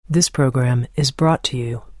This program is brought to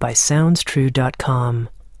you by SoundsTrue.com.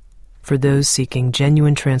 For those seeking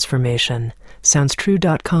genuine transformation,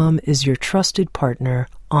 SoundsTrue.com is your trusted partner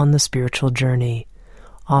on the spiritual journey,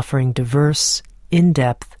 offering diverse,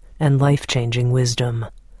 in-depth, and life-changing wisdom.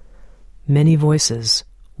 Many voices,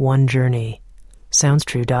 one journey.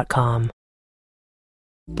 SoundsTrue.com.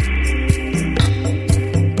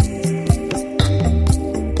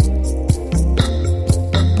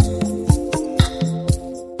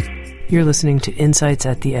 You're listening to Insights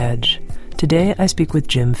at the Edge. Today I speak with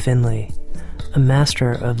Jim Finley, a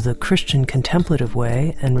master of the Christian contemplative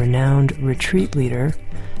way and renowned retreat leader.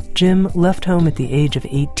 Jim left home at the age of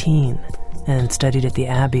 18 and studied at the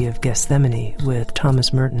Abbey of Gethsemani with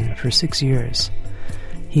Thomas Merton for 6 years.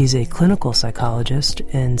 He's a clinical psychologist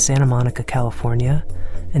in Santa Monica, California,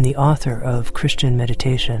 and the author of Christian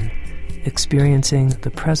Meditation, Experiencing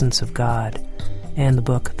the Presence of God, and the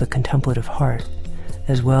book The Contemplative Heart,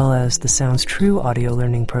 as well as the Sounds True audio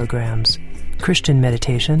learning programs, Christian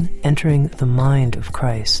Meditation, Entering the Mind of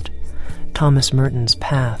Christ, Thomas Merton's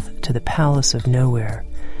Path to the Palace of Nowhere,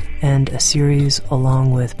 and a series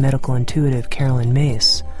along with medical intuitive Caroline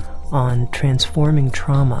Myss on Transforming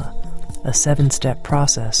Trauma, a 7-step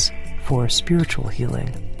process for spiritual healing.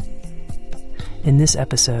 In this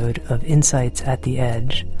episode of Insights at the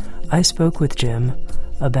Edge, I spoke with Jim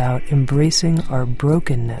about embracing our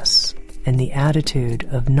brokenness and the attitude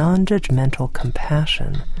of nonjudgmental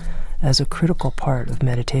compassion as a critical part of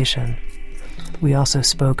meditation. We also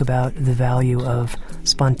spoke about the value of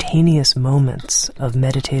spontaneous moments of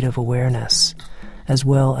meditative awareness, as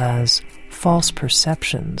well as false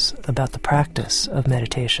perceptions about the practice of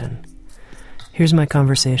meditation. Here's my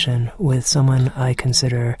conversation with someone I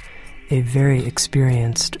consider a very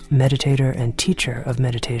experienced meditator and teacher of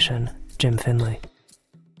meditation, Jim Finley.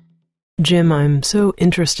 Jim, I'm so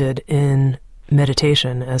interested in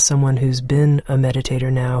meditation as someone who's been a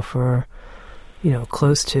meditator now for,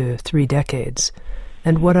 close to 3 decades.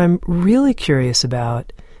 And what I'm really curious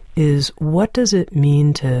about is, what does it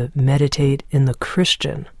mean to meditate in the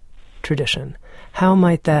Christian tradition? How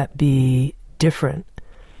might that be different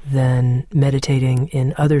than meditating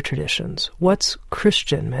in other traditions? What's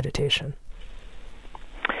Christian meditation?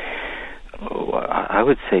 Oh, I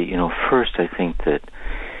would say, first I think that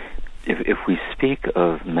if we speak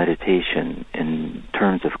of meditation in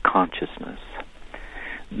terms of consciousness,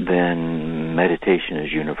 then meditation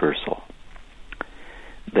is universal.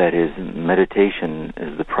 That is, meditation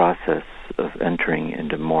is the process of entering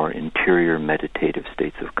into more interior meditative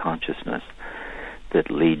states of consciousness that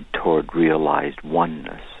lead toward realized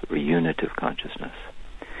oneness or unitive consciousness.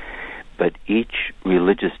 But each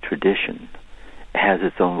religious tradition has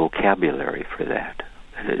its own vocabulary for that.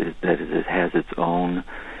 That is, it has its own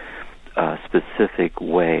specific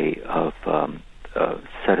way of a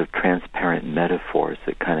set of transparent metaphors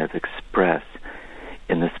that kind of express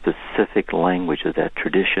in the specific language of that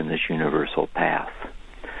tradition this universal path.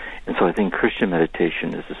 And so I think Christian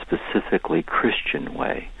meditation is a specifically Christian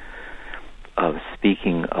way of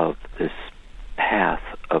speaking of this path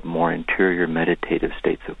of more interior meditative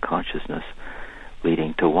states of consciousness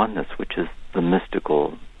leading to oneness, which is the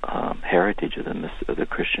mystical heritage of the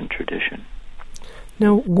Christian tradition.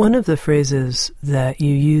 Now, one of the phrases that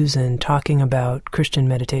you use in talking about Christian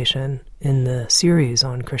meditation in the series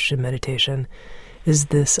on Christian meditation is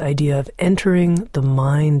this idea of entering the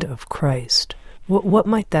mind of Christ. What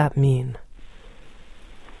might that mean?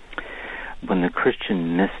 When the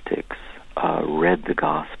Christian mystics read the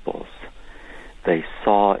Gospels, they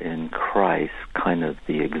saw in Christ kind of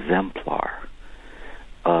the exemplar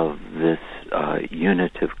of this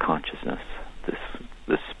unitive consciousness,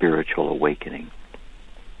 this spiritual awakening.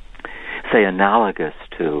 Say, analogous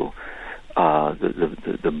to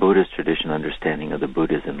the Buddhist tradition understanding of the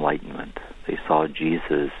Buddha's enlightenment. They saw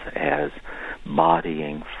Jesus as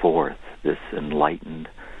bodying forth this enlightened,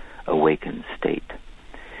 awakened state.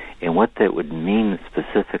 And what that would mean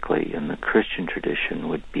specifically in the Christian tradition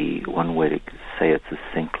would be, one way to say it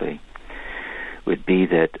succinctly, would be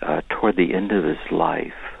that toward the end of his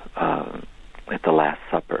life, at the Last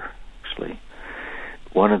Supper, actually,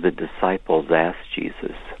 one of the disciples asked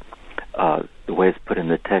Jesus, the way it's put in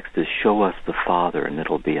the text is, show us the Father and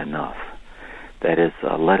it'll be enough. That is,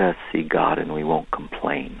 let us see God and we won't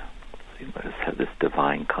complain. Let us have this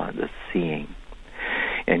divine this seeing.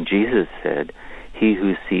 And Jesus said, he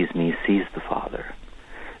who sees me sees the Father.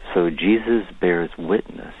 So Jesus bears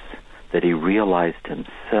witness that he realized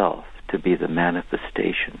himself to be the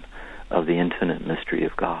manifestation of the infinite mystery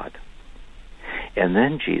of God. And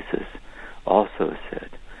then Jesus also said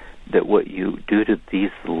that what you do to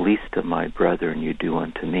these least of my brethren you do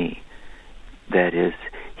unto me. That is,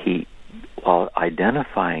 he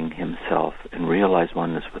identifying himself and realized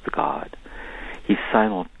oneness with God, he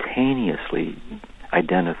simultaneously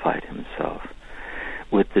identified himself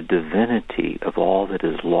with the divinity of all that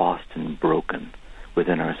is lost and broken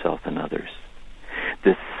within ourselves and others.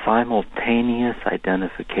 This simultaneous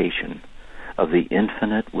identification of the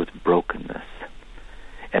infinite with brokenness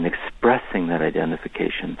and expressing that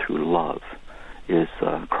identification through love is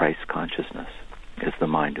Christ consciousness, is the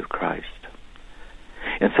mind of Christ.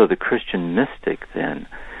 And so the Christian mystic then,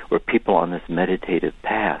 or people on this meditative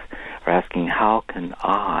path, are asking, how can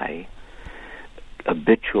I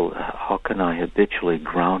habitually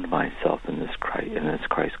ground myself in this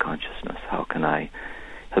Christ consciousness? How can I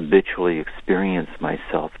habitually experience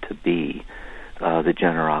myself to be the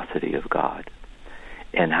generosity of God?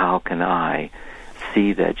 And how can I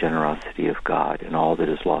see that generosity of God in all that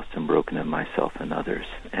is lost and broken in myself and others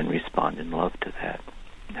and respond in love to that?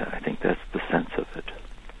 I think that's the sense of it.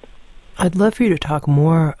 I'd love for you to talk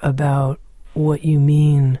more about what you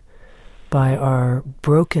mean by our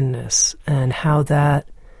brokenness and how that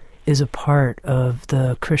is a part of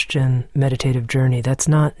the Christian meditative journey. That's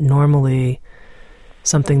not normally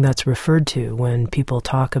something that's referred to when people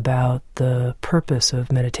talk about the purpose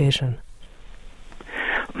of meditation.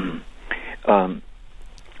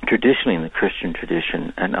 Traditionally, in the Christian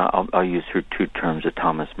tradition, and I'll use two terms that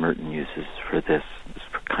Thomas Merton uses for this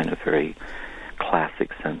kind of very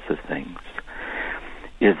classic sense of things,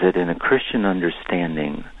 is that in a Christian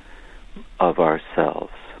understanding of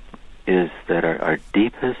ourselves is that our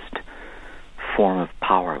deepest form of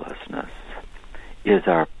powerlessness is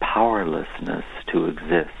our powerlessness to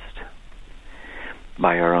exist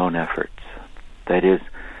by our own efforts. That is,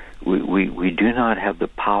 we do not have the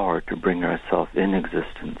power to bring ourselves in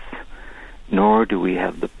existence, nor do we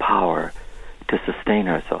have the power to sustain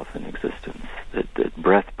ourselves in existence. That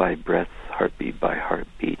breath by breath, heartbeat by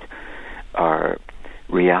heartbeat, our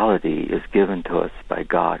reality is given to us by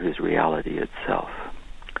God, who's reality itself.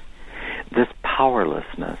 This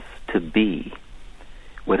powerlessness to be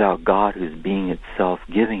without God, who's being itself,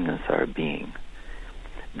 giving us our being,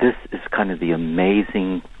 this is kind of the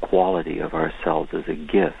amazing quality of ourselves as a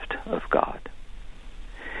gift of God.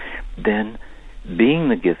 Then, being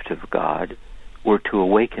the gift of God, we're to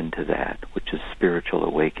awaken to that, which is spiritual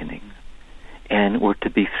awakening. And we're to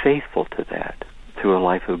be faithful to that through a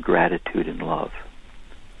life of gratitude and love.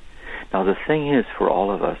 Now, the thing is, for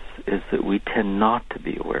all of us, is that we tend not to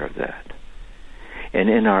be aware of that. And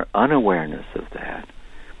in our unawareness of that,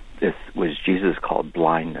 this was Jesus called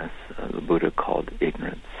blindness, the Buddha called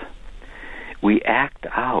ignorance. We act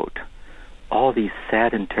out all these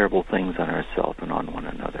sad and terrible things on ourselves and on one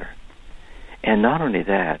another. And not only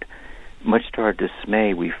that, much to our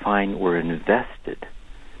dismay, we find we're invested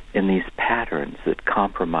in these patterns that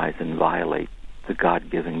compromise and violate the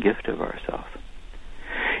God-given gift of ourselves.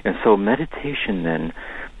 And so meditation then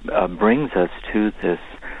brings us to this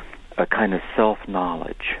kind of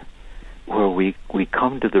self-knowledge, where we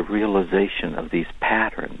come to the realization of these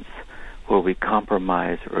patterns, where we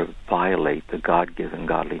compromise or violate the God-given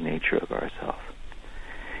godly nature of ourselves.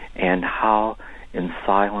 And how, in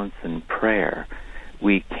silence and prayer,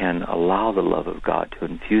 we can allow the love of God to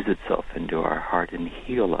infuse itself into our heart and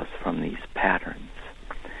heal us from these patterns.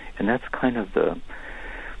 And that's kind of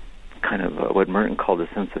what Merton called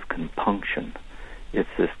a sense of compunction. It's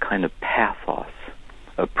this kind of pathos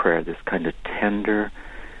of prayer, this kind of tender,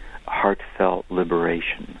 heartfelt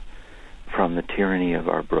liberation from the tyranny of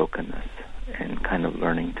our brokenness and kind of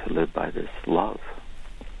learning to live by this love.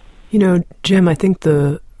 You know, Jim, I think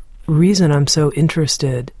the reason I'm so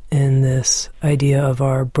interested in this idea of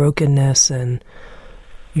our brokenness, and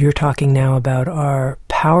you're talking now about our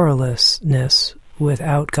powerlessness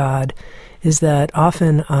without God, is that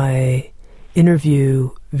often I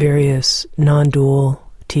interview various non-dual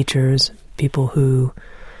teachers, people who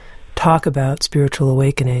talk about spiritual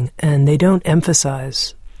awakening, and they don't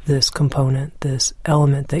emphasize this component, this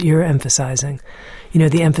element that you're emphasizing. You know,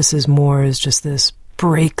 the emphasis more is just this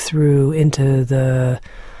breakthrough into the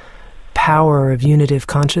power of unitive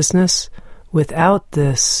consciousness without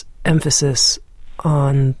this emphasis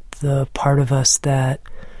on the part of us that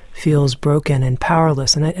feels broken and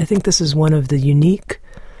powerless. And I think this is one of the unique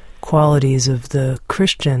qualities of the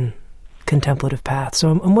Christian contemplative path. So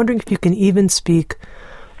I'm wondering if you can even speak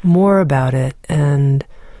more about it and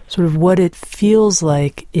sort of what it feels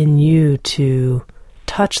like in you to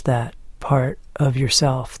touch that part of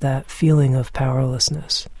yourself, that feeling of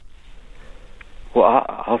powerlessness. Well,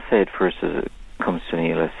 I'll say it first as it comes to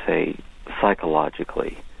me, let's say,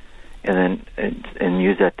 psychologically, and then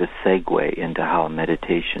use that to segue into how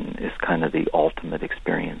meditation is kind of the ultimate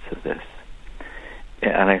experience of this.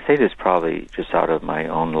 and I say this probably just out of my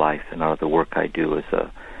own life and out of the work I do as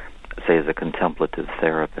a contemplative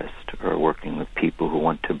therapist, or working with people who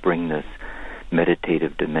want to bring this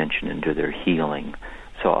meditative dimension into their healing.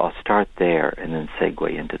 So I'll start there and then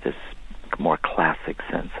segue into this more classic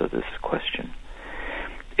sense of this question.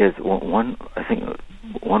 I think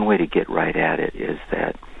one way to get right at it is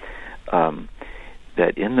that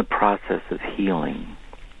that in the process of healing,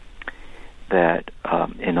 that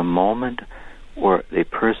in a moment where a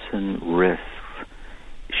person risks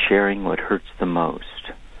sharing what hurts the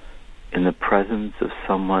most in the presence of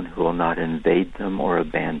someone who will not invade them or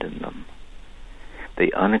abandon them,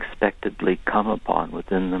 they unexpectedly come upon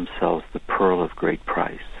within themselves the pearl of great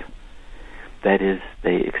price. That is,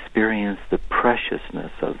 they experience the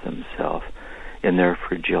preciousness of themselves in their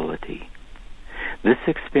fragility. This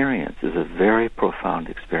experience is a very profound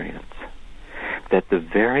experience, that the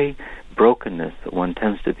very brokenness that one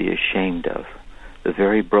tends to be ashamed of, the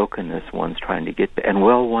very brokenness one's trying to get, and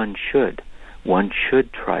well, one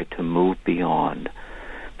should try to move beyond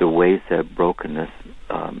the ways that brokenness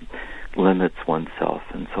limits oneself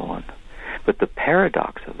and so on. But the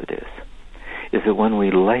paradox of it is that when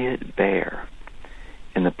we lay it bare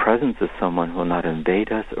in the presence of someone who will not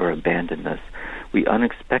invade us or abandon us, we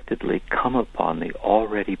unexpectedly come upon the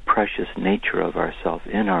already precious nature of ourselves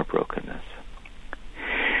in our brokenness.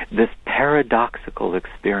 This paradoxical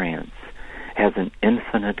experience has an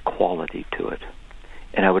infinite quality to it.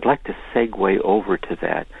 And I would like to segue over to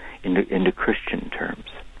that into Christian terms.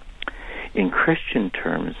 In Christian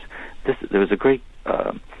terms, there was a great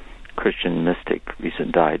Christian mystic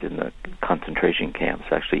recently died in the concentration camps,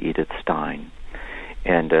 actually Edith Stein,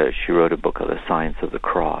 and she wrote a book on the science of the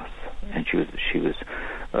cross. And she was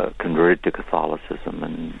converted to Catholicism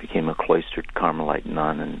and became a cloistered Carmelite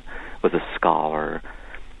nun and was a scholar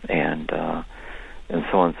and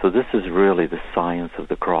so on. So this is really the science of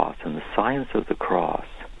the cross. And the science of the cross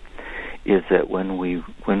is that when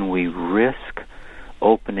we risk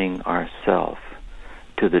opening ourselves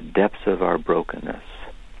to the depths of our brokenness,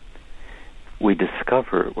 we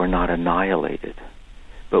discover we're not annihilated,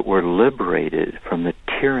 but we're liberated from the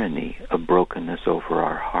tyranny of brokenness over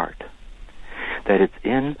our heart. That it's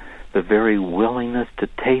in the very willingness to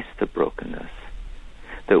taste the brokenness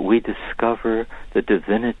that we discover the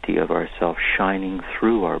divinity of ourselves shining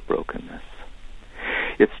through our brokenness.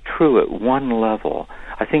 It's true at one level.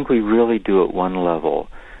 I think we really do at one level.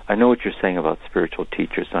 I know what you're saying about spiritual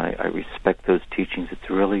teachers, and I respect those teachings. It's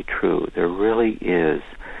really true. There really is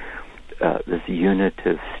this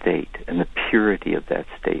unitive state and the purity of that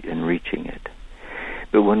state in reaching it.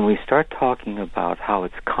 But when we start talking about how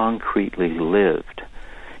it's concretely lived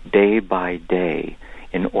day by day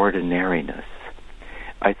in ordinariness,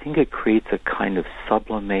 I think it creates a kind of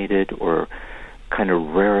sublimated or kind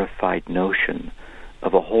of rarefied notion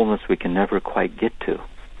of a wholeness we can never quite get to.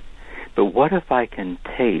 But what if I can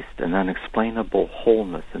taste an unexplainable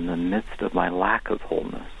wholeness in the midst of my lack of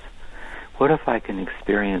wholeness? What if I can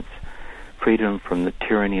experience freedom from the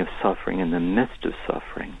tyranny of suffering in the midst of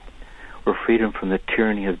suffering, or freedom from the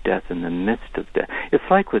tyranny of death in the midst of death? It's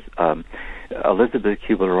like with Elizabeth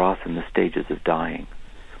Kubler-Ross in The Stages of Dying,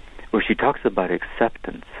 where she talks about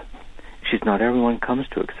acceptance. She's not everyone comes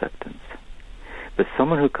to acceptance. But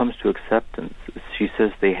someone who comes to acceptance, she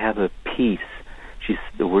says they have a peace.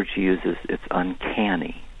 The word she uses, it's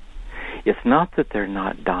uncanny. It's not that they're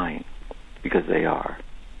not dying, because they are.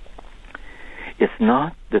 It's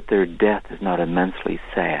not that their death is not immensely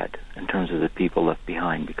sad in terms of the people left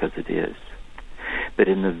behind, because it is. But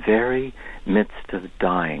in the very midst of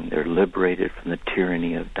dying, they're liberated from the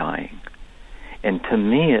tyranny of dying. And to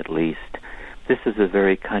me, at least, this is a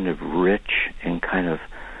very kind of rich and kind of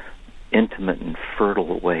intimate and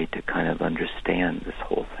fertile way to kind of understand this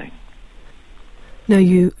whole thing. Now,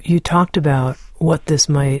 you talked about what this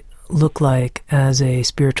might look like as a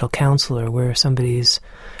spiritual counselor, where somebody's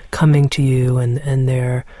coming to you and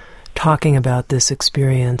they're talking about this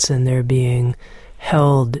experience and they're being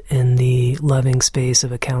held in the loving space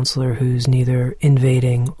of a counselor who's neither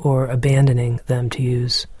invading or abandoning them, to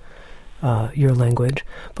use your language.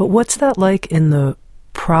 But what's that like in the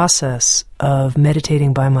process of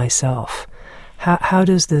meditating by myself? How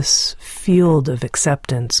does this field of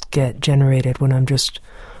acceptance get generated when I'm just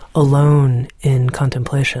alone in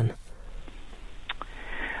contemplation?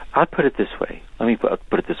 I'll put it this way. Let me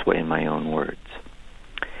put it this way in my own words.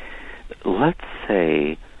 Let's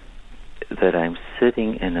say that I'm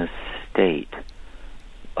sitting in a state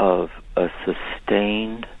of a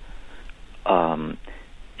sustained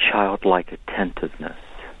childlike attentiveness.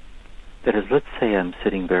 That is, let's say I'm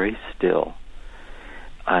sitting very still.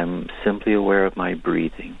 I'm simply aware of my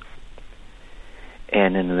breathing.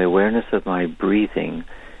 And in the awareness of my breathing,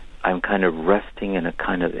 I'm kind of resting in a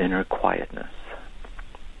kind of inner quietness.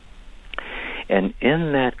 And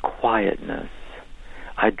in that quietness,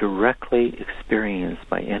 I directly experience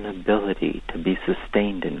my inability to be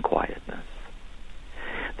sustained in quietness.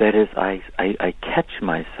 That is, I catch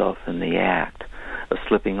myself in the act of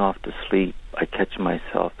slipping off to sleep. I catch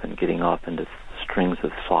myself in getting off into strings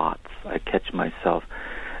of thoughts. I catch myself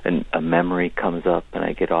and a memory comes up and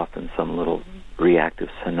I get off in some little reactive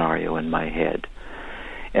scenario in my head.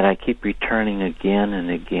 And I keep returning again and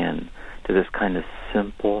again to this kind of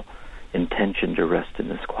simple intention to rest in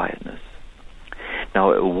this quietness.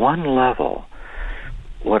 Now, at one level,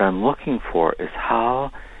 what I'm looking for is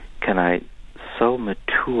how can I so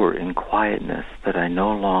mature in quietness that I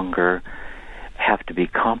no longer have to be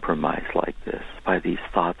compromised like this by these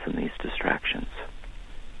thoughts and these distractions.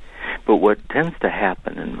 But what tends to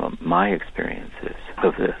happen in my experiences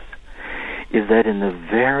of this is that in the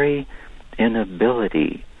very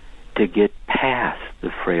inability to get past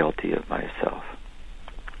the frailty of myself,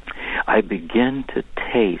 I begin to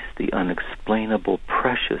taste the unexplainable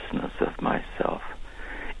preciousness of myself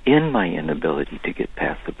in my inability to get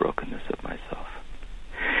past the brokenness of myself.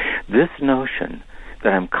 This notion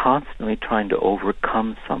that I'm constantly trying to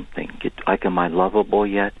overcome something, like, am I lovable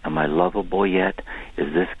yet? Am I lovable yet?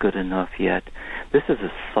 Is this good enough yet? This is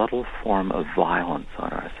a subtle form of violence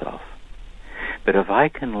on ourselves. But if I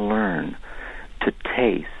can learn to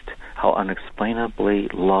taste how unexplainably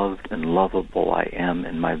loved and lovable I am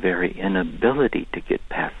in my very inability to get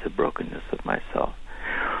past the brokenness of myself,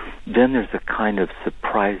 then there's a kind of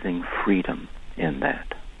surprising freedom in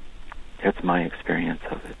that. That's my experience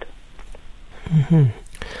of it. Mm-hmm.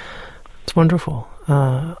 It's wonderful.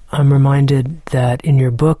 I'm reminded that in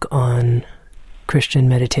your book on Christian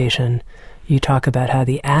meditation, you talk about how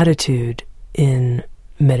the attitude in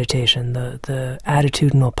meditation, the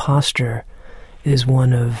attitudinal posture, is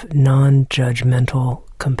one of nonjudgmental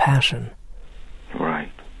compassion.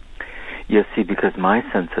 Right. You see, because my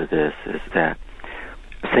sense of this is that,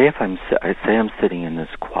 say I'm sitting in this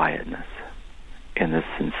quietness, in this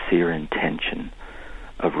sincere intention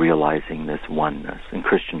of realizing this oneness, in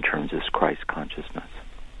Christian terms, is Christ consciousness,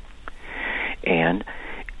 and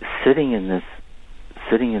sitting in this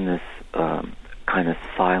kind of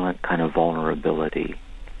silent, kind of vulnerability,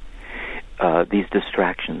 these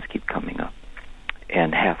distractions keep coming up,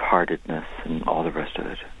 and half-heartedness and all the rest of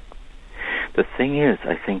it. The thing is,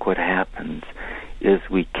 I think what happens is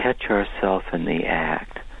we catch ourselves in the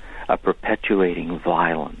act of perpetuating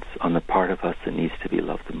violence on the part of us that needs to be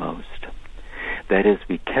loved the most. That is,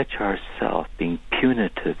 we catch ourselves being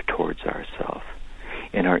punitive towards ourselves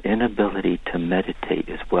in our inability to meditate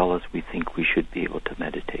as well as we think we should be able to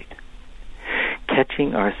meditate.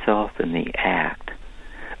 Catching ourselves in the act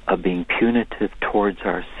of being punitive towards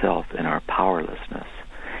ourselves and our powerlessness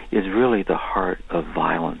is really the heart of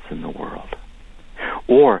violence in the world.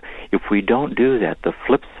 Or, if we don't do that, the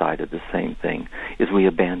flip side of the same thing is we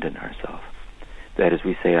abandon ourselves. That is,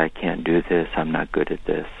 we say, I can't do this, I'm not good at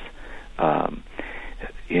this,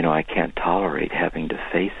 I can't tolerate having to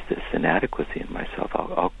face this inadequacy in myself.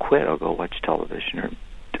 I'll quit, I'll go watch television, or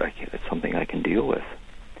it's something I can deal with.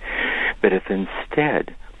 But if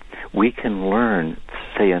instead we can learn,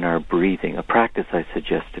 say in our breathing, a practice I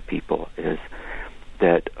suggest to people is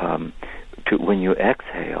that when you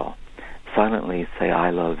exhale, silently say, I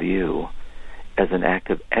love you, as an act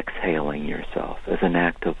of exhaling yourself, as an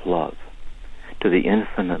act of love, to the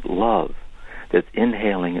infinite love that's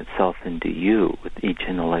inhaling itself into you with each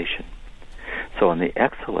inhalation. So on the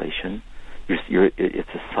exhalation, it's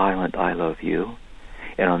a silent I love you,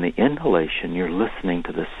 and on the inhalation, you're listening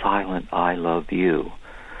to the silent I love you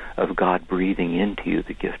of God breathing into you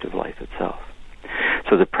the gift of life itself.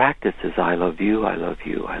 So the practice is I love you, I love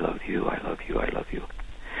you, I love you, I love you, I love you.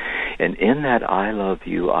 And in that I love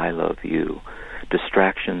you,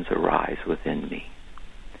 distractions arise within me.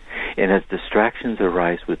 And as distractions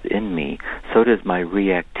arise within me, so does my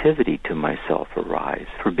reactivity to myself arise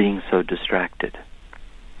for being so distracted.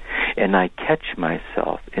 And I catch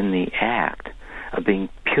myself in the act of being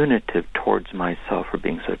punitive towards myself for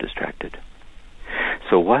being so distracted.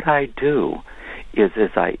 So what I do is,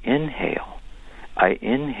 as I inhale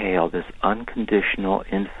this unconditional,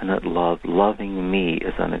 infinite love, loving me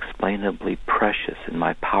as unexplainably precious in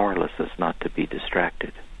my powerlessness not to be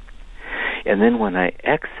distracted. And then when I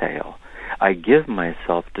exhale, I give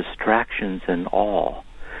myself distractions and all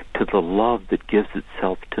to the love that gives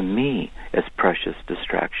itself to me as precious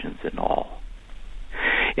distractions and all.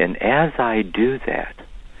 And as I do that,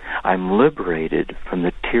 I'm liberated from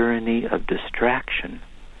the tyranny of distraction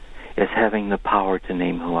as having the power to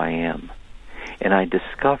name who I am. and I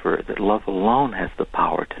discover that love alone has the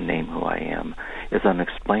power to name who I am, is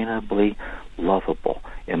unexplainably lovable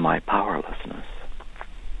in my powerlessness.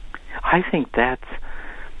 I think that's,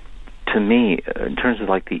 to me, in terms of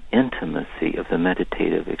like the intimacy of the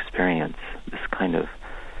meditative experience, this kind of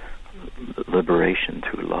liberation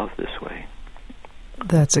through love this way.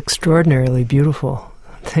 That's extraordinarily beautiful.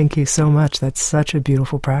 Thank you so much. That's such a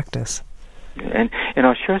beautiful practice. And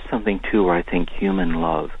I'll share something, too, where I think human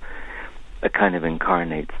love kind of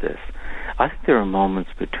incarnates this. I think there are moments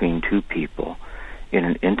between two people in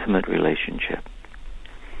an intimate relationship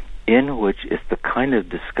in which it's the kind of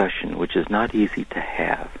discussion which is not easy to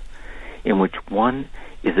have, in which one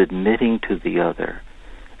is admitting to the other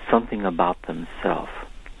something about themselves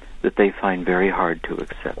that they find very hard to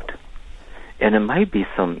accept. And it might be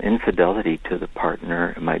some infidelity to the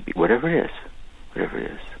partner, it might be whatever it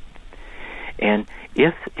is. And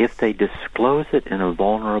if they disclose it in a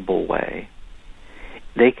vulnerable way,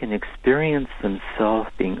 they can experience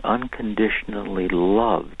themselves being unconditionally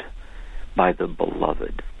loved by the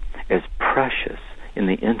beloved as precious in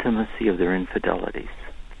the intimacy of their infidelities.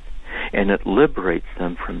 And it liberates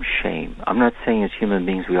them from shame. I'm not saying as human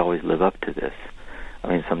beings we always live up to this. I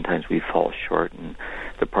mean, sometimes we fall short and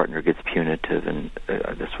the partner gets punitive, and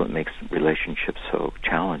that's what makes relationships so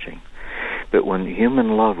challenging. But when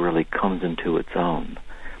human love really comes into its own,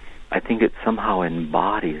 I think it somehow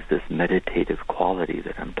embodies this meditative quality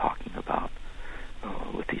that I'm talking about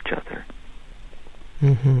with each other.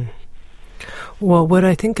 Mm-hmm. Well, what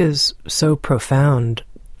I think is so profound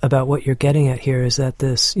about what you're getting at here is that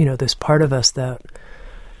this part of us that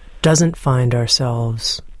doesn't find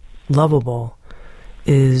ourselves lovable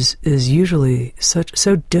is usually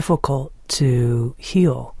so difficult to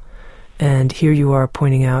heal. And here you are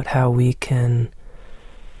pointing out how we can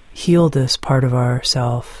heal this part of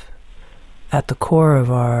ourself at the core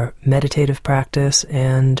of our meditative practice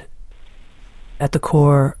and at the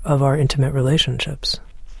core of our intimate relationships.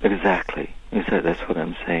 Exactly. That's what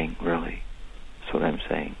I'm saying, really. That's what I'm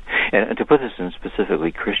saying. And to put this in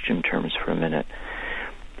specifically Christian terms for a minute,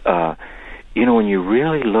 when you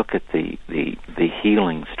really look at the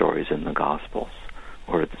healing stories in the Gospels,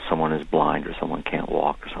 or someone is blind or someone can't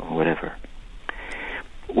walk or something, whatever,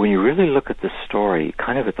 when you really look at the story,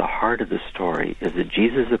 kind of at the heart of the story is that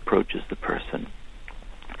Jesus approaches the person.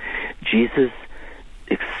 Jesus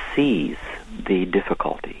sees the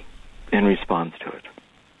difficulty and responds to it.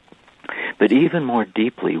 But even more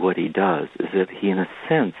deeply, what he does is that he, in a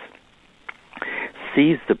sense,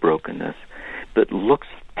 sees the brokenness, but looks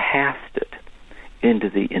past it into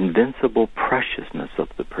the invincible preciousness of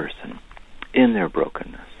the person in their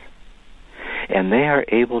brokenness. And they are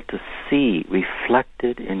able to see,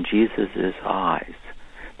 reflected in Jesus' eyes,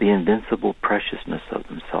 the invincible preciousness of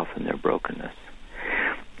themselves in their brokenness.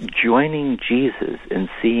 Joining Jesus in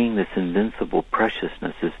seeing this invincible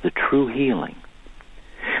preciousness is the true healing.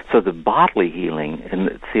 So the bodily healing,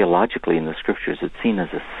 and theologically in the Scriptures, it's seen as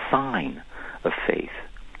a sign of faith.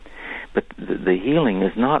 But the healing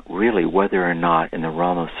is not really whether or not in the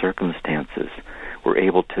realm of circumstances we're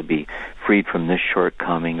able to be freed from this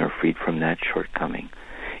shortcoming or freed from that shortcoming.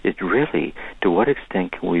 It's really, to what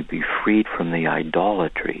extent can we be freed from the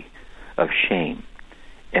idolatry of shame?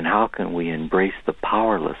 And how can we embrace the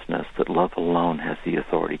powerlessness that love alone has the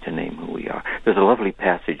authority to name who we are? There's a lovely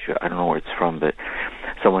passage, I don't know where it's from, but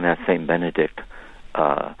someone asked St. Benedict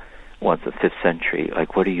once, the 5th century,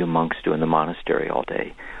 like, what do you monks do in the monastery all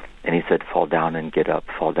day? And he said, fall down and get up,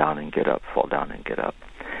 fall down and get up, fall down and get up.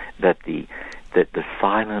 That the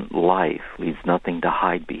silent life leaves nothing to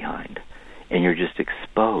hide behind, and you're just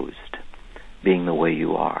exposed being the way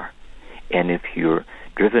you are. And if you're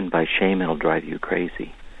driven by shame, it'll drive you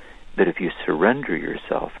crazy. But if you surrender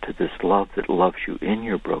yourself to this love that loves you in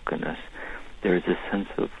your brokenness, there is a sense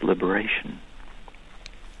of liberation.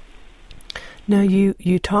 Now,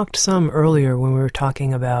 you talked some earlier when we were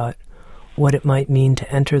talking about what it might mean to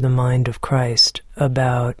enter the mind of Christ,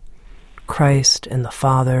 about Christ and the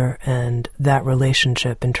Father and that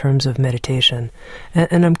relationship in terms of meditation.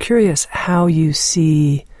 And I'm curious how you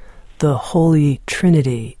see the Holy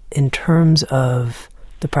Trinity in terms of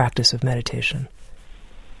the practice of meditation.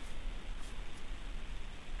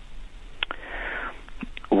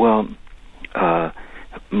 Well,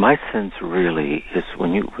 my sense really is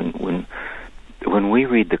when we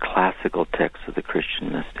read the classical texts of the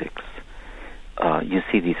Christian mystics, you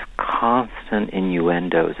see these constant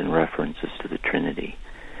innuendos and references to the Trinity.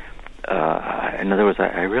 In other words,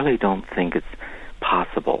 I really don't think it's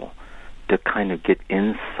possible to kind of get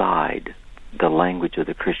inside the language of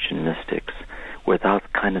the Christian mystics without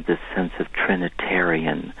kind of this sense of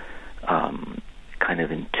Trinitarian kind kind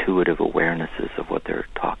of intuitive awarenesses of what they're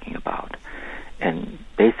talking about. And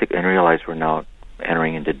realize we're now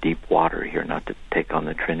entering into deep water here, not to take on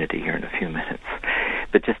the Trinity here in a few minutes,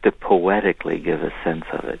 but just to poetically give a sense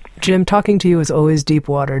of it. Jim, talking to you is always deep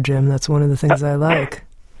water, Jim. That's one of the things I like.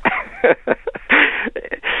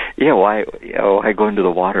 Yeah, why go into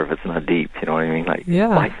the water if it's not deep? You know what I mean?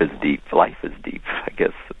 Life is deep. Life is deep, I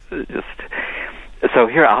guess. So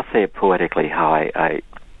here, I'll say it poetically how I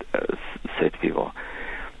say to people,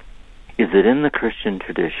 is that in the Christian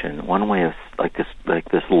tradition, one way of like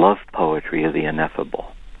this love poetry of the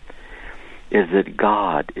ineffable, is that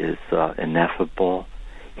God is ineffable,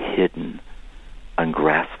 hidden,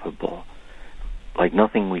 ungraspable. Like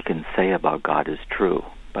nothing we can say about God is true.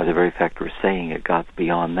 By the very fact we're saying it, God's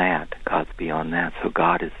beyond that. God's beyond that. So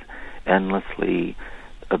God is endlessly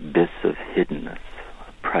abyss of hiddenness,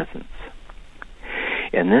 presence.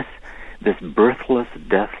 And this birthless,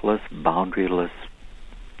 deathless, boundaryless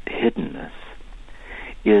hiddenness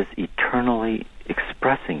is eternally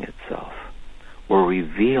expressing itself or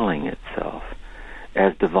revealing itself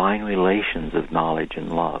as divine relations of knowledge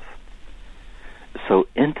and love. So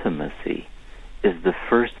intimacy is the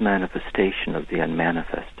first manifestation of the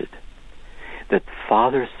unmanifested. That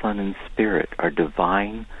Father, Son, and Spirit are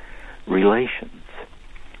divine relations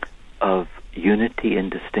of unity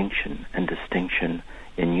and distinction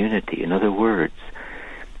in unity. In other words,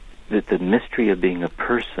 that the mystery of being a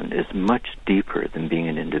person is much deeper than being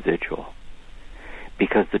an individual.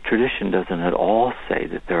 Because the tradition doesn't at all say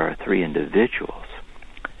that there are three individuals,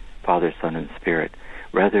 Father, Son, and Spirit.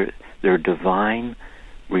 Rather, they're divine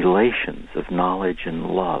relations of knowledge and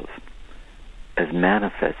love as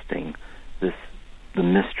manifesting the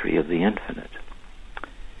mystery of the infinite.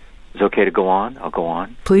 Is it okay to go on? I'll go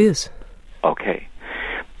on. Please. Okay.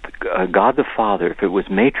 God the Father, if it was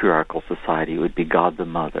matriarchal society, it would be God the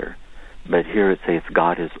Mother. But here it says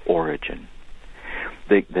God is origin.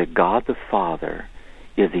 That God the Father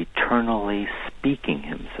is eternally speaking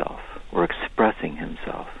himself or expressing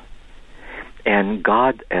himself. And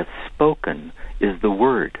God as spoken is the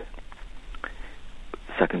Word,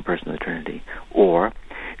 second person of the Trinity. Or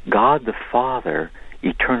God the Father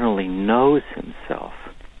eternally knows himself.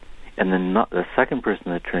 And the second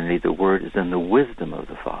person of the Trinity, the Word, is in the wisdom of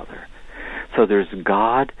the Father. So there's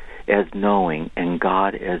God as knowing and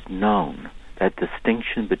God as known. That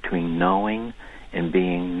distinction between knowing and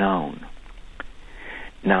being known.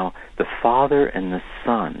 Now, the Father and the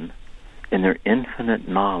Son, in their infinite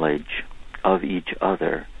knowledge of each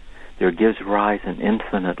other, there gives rise an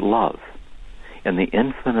infinite love. And the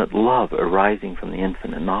infinite love arising from the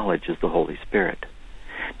infinite knowledge is the Holy Spirit.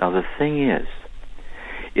 Now, the thing is,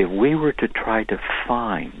 if we were to try to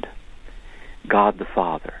find God the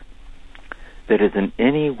Father that is in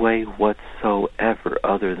any way whatsoever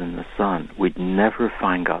other than the Son, we'd never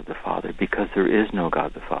find God the Father, because there is no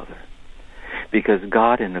God the Father. Because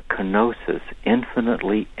God in a kenosis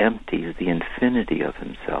infinitely empties the infinity of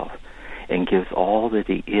himself and gives all that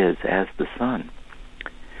he is as the Son.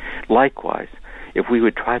 Likewise, if we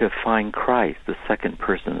would try to find Christ, the second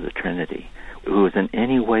person of the Trinity, who is in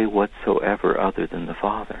any way whatsoever other than the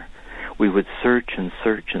Father, we would search and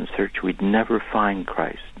search and search. We'd never find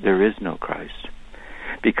Christ. There is no Christ.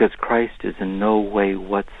 Because Christ is in no way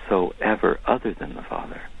whatsoever other than the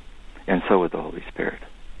Father. And so with the Holy Spirit.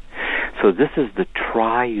 So this is the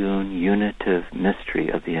triune unitive mystery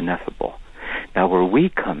of the ineffable. Now where we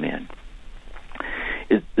come in,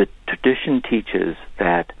 is the tradition teaches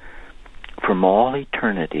that from all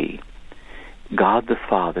eternity, God the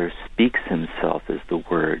Father speaks himself as the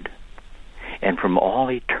Word, and from all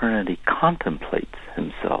eternity contemplates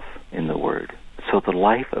himself in the Word. So the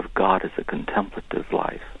life of God is a contemplative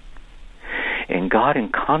life. And God,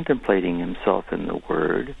 in contemplating himself in the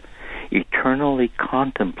Word, eternally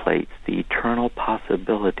contemplates the eternal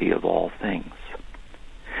possibility of all things.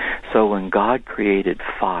 So when God created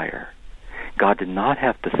fire, God did not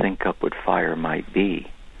have to think up what fire might be.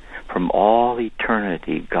 From all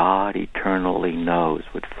eternity, God eternally knows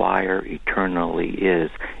what fire eternally is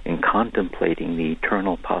in contemplating the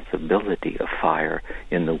eternal possibility of fire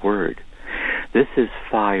in the Word. This is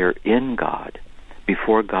fire in God,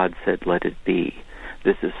 before God said, let it be.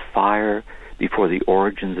 This is fire before the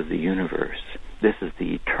origins of the universe. This is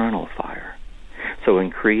the eternal fire. So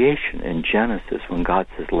in creation, in Genesis, when God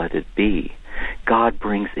says, let it be, God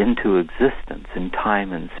brings into existence in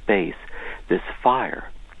time and space this fire.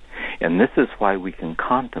 And this is why we can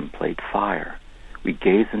contemplate fire. We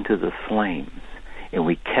gaze into the flames, and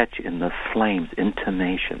we catch in the flames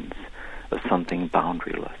intimations of something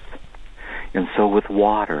boundaryless. And so with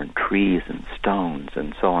water and trees and stones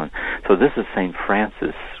and so on. So this is St.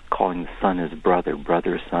 Francis calling the sun his brother,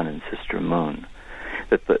 brother, sun, and sister, moon.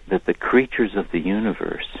 That the creatures of the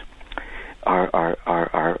universe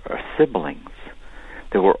are siblings.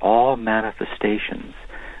 They were all manifestations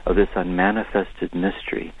of this unmanifested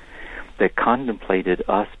mystery that contemplated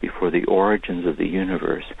us before the origins of the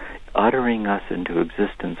universe, uttering us into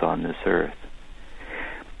existence on this earth.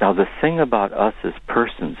 Now, the thing about us as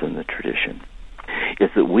persons in the tradition is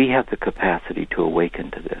that we have the capacity to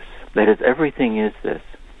awaken to this. That is, everything is this.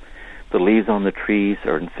 The leaves on the trees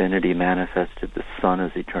are infinity manifested. The sun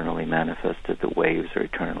is eternally manifested. The waves are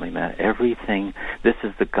eternally manifested. Everything, this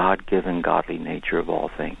is the God-given, godly nature of all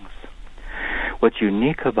things. What's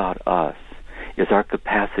unique about us is our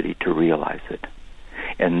capacity to realize it.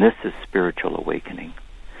 And this is spiritual awakening.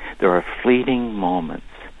 There are fleeting moments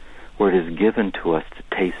where it is given to us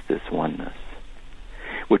to taste this oneness,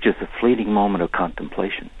 which is a fleeting moment of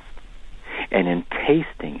contemplation. And in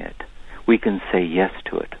tasting it, we can say yes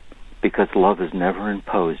to it, because love is never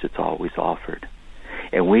imposed, it's always offered.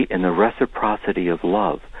 And we, in the reciprocity of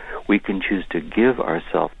love, we can choose to give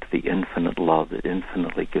ourselves to the infinite love that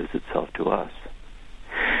infinitely gives itself to us.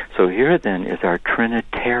 So here then is our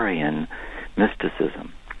Trinitarian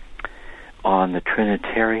mysticism on the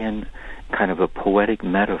Trinitarian kind of a poetic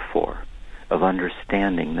metaphor of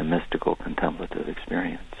understanding the mystical contemplative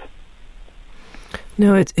experience.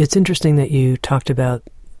 No, it's interesting that you talked about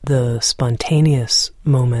the spontaneous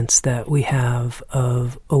moments that we have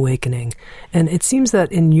of awakening. And it seems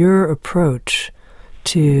that in your approach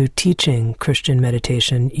to teaching Christian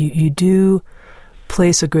meditation, you do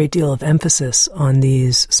place a great deal of emphasis on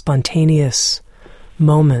these spontaneous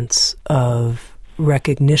moments of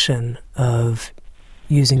recognition of,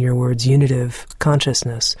 using your words, unitive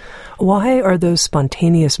consciousness. Why are those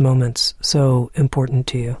spontaneous moments so important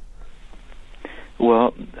to you?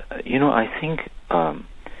 Well, I think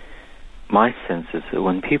my sense is that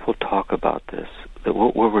when people talk about this, that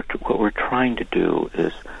what we're trying to do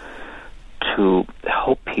is to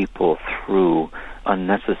help people through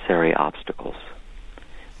unnecessary obstacles.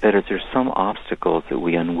 That is, there's some obstacles that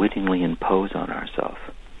we unwittingly impose on ourselves.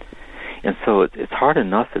 And so it's hard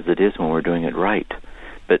enough as it is when we're doing it right.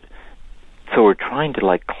 But so we're trying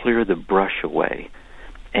to clear the brush away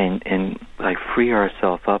and free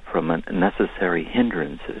ourselves up from unnecessary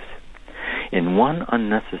hindrances. And one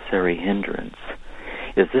unnecessary hindrance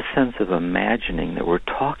is this sense of imagining that we're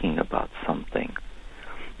talking about something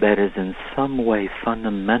that is in some way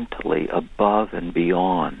fundamentally above and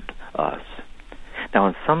beyond us. Now,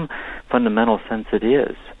 in some fundamental sense it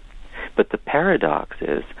is, but the paradox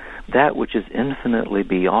is that which is infinitely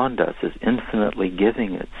beyond us is infinitely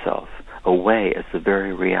giving itself away as the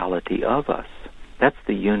very reality of us. That's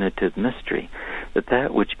the unitive mystery,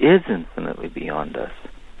 that which is infinitely beyond us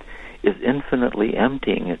is infinitely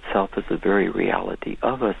emptying itself as the very reality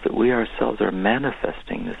of us, that we ourselves are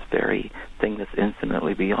manifesting this very thing that's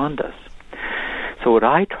infinitely beyond us. So what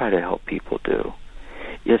I try to help people do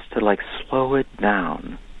is to slow it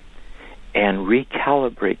down and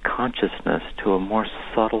recalibrate consciousness to a more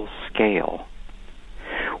subtle scale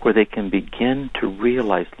where they can begin to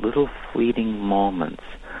realize little fleeting moments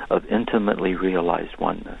of intimately realized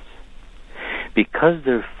oneness. Because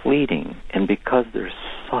they're fleeting and because they're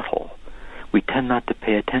subtle, we tend not to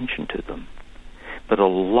pay attention to them. But a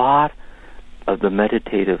lot of the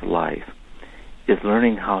meditative life is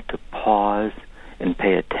learning how to pause and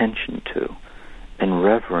pay attention to and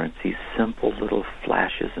reverence these simple little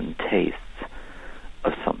flashes and tastes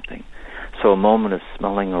of something. So a moment of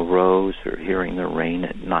smelling a rose or hearing the rain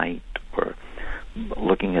at night or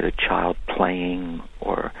looking at a child playing,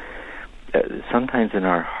 or sometimes in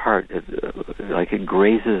our heart, it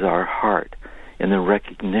grazes our heart in the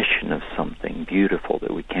recognition of something beautiful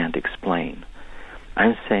that we can't explain.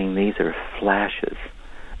 I'm saying these are flashes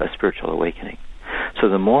of spiritual awakening. So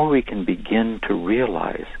the more we can begin to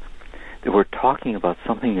realize that we're talking about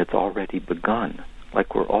something that's already begun,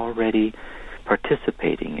 like we're already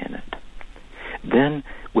participating in it, then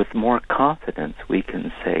with more confidence we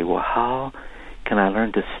can say, well, how can I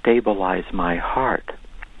learn to stabilize my heart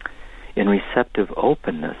in receptive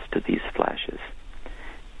openness to these flashes?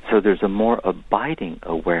 So there's a more abiding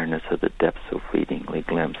awareness of the depths so fleetingly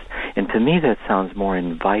glimpsed. And to me that sounds more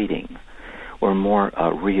inviting or more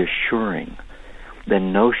reassuring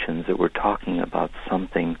than notions that we're talking about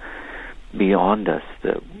something beyond us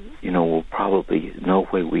that, will probably no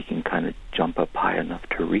way we can kind of jump up high enough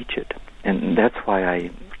to reach it. And that's why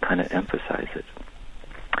I kind of emphasize it.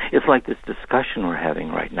 It's like this discussion we're having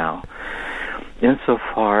right now.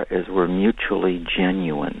 Insofar as we're mutually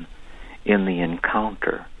genuine in the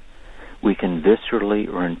encounter, we can viscerally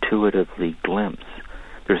or intuitively glimpse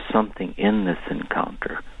there's something in this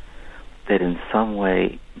encounter that in some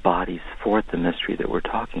way bodies forth the mystery that we're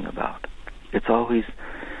talking about. It's always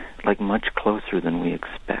like much closer than we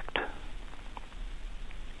expect.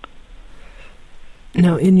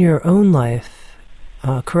 Now, in your own life,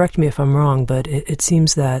 correct me if I'm wrong, but it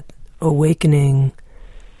seems that awakening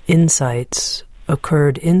insights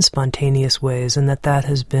occurred in spontaneous ways, and that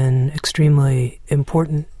has been extremely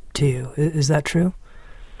important to you. Is that true?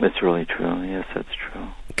 That's really true. Yes, that's true.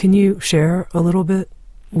 Can you share a little bit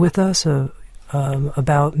with us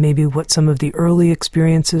about maybe what some of the early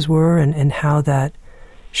experiences were and how that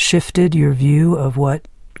shifted your view of what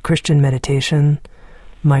Christian meditation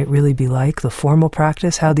might really be like, the formal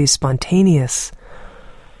practice, how these spontaneous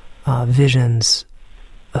visions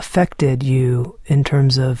affected you in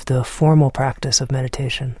terms of the formal practice of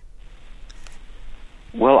meditation?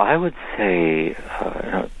 Well, I would say,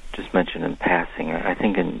 just mention in passing, I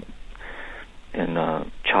think in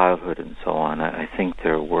childhood and so on, I think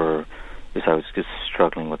there were, because I was just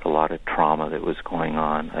struggling with a lot of trauma that was going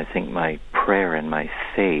on, I think my prayer and my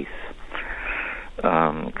faith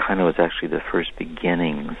kind of was actually the first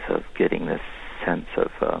beginnings of getting this sense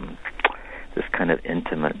of this kind of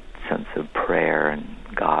intimate sense of prayer and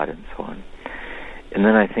God and so on. And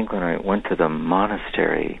then I think when I went to the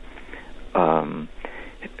monastery,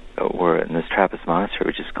 or in this Trappist monastery,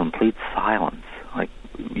 which is complete silence, like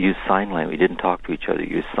use sign language. We didn't talk to each other,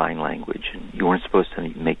 use sign language, and you weren't supposed to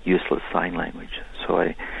make useless sign language. So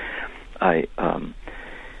I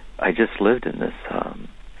just lived in this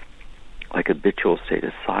like habitual state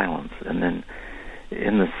of silence, and then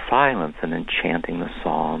in the silence and in chanting the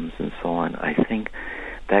Psalms and so on, I think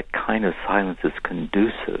that kind of silence is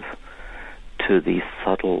conducive to these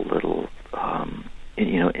subtle little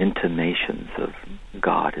intimations of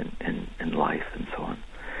God in life and so on.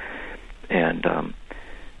 And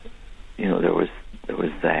there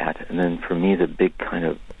was that, and then for me the big kind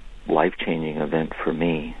of life-changing event for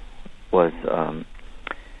me was,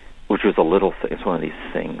 which was a little thing. It's one of these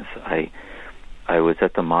things. I was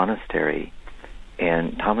at the monastery,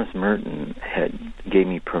 and Thomas Merton gave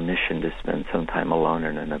me permission to spend some time alone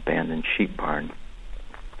in an abandoned sheep barn.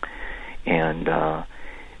 And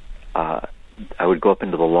I would go up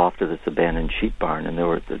into the loft of this abandoned sheep barn, and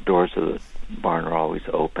the doors of the barn are always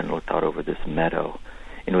open, looked out over this meadow.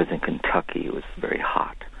 And it was in Kentucky. It was very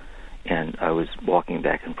hot. And I was walking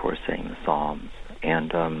back and forth saying the Psalms.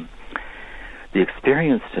 And the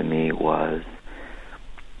experience to me was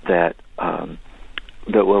that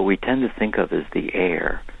what we tend to think of as the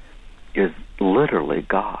air is literally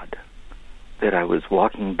God. That I was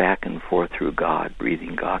walking back and forth through God,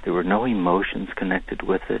 breathing God. There were no emotions connected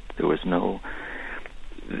with it. There was no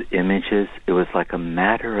images. It was like a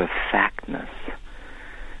matter-of-factness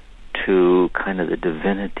to kind of the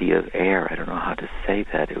divinity of air. I don't know how to say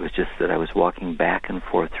that. It was just that I was walking back and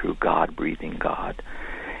forth through God, breathing God.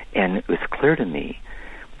 And it was clear to me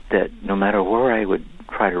that no matter where I would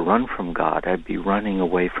try to run from God, I'd be running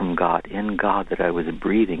away from God, in God that I was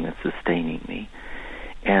breathing and sustaining me.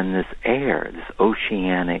 And this air, this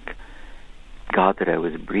oceanic God that I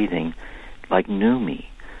was breathing, like knew me,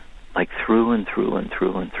 like through and through and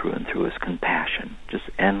through and through and through, was compassion, just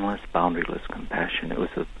endless, boundaryless compassion. It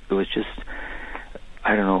was just,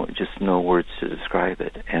 I don't know, just no words to describe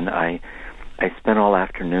it. And I spent all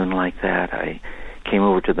afternoon like that. I came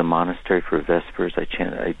over to the monastery for Vespers.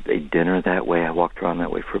 I ate dinner that way. I walked around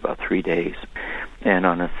that way for about 3 days. And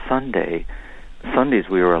on a Sundays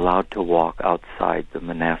we were allowed to walk outside the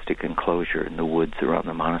monastic enclosure in the woods around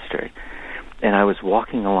the monastery. And I was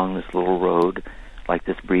walking along this little road, like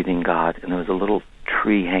this breathing God, and there was a little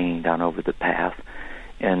tree hanging down over the path.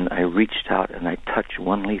 And I reached out and I touched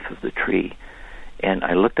one leaf of the tree, and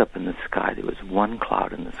I looked up in the sky. There was one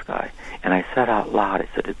cloud in the sky. And I said out loud, I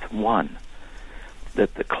said, it's one.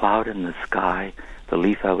 That the cloud in the sky, the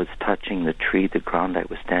leaf I was touching, the tree, the ground I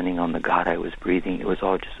was standing on, the God I was breathing, it was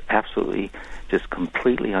all just absolutely, just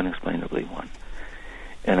completely unexplainably one.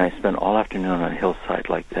 And I spent all afternoon on a hillside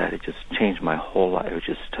like that. It just changed my whole life. It was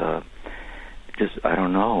just I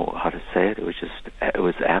don't know how to say it. It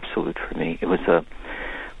was absolute for me. It was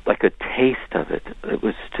like a taste of it. It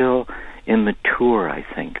was still immature, I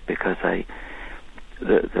think, because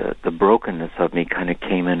the brokenness of me kind of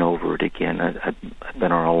came in over it again. I've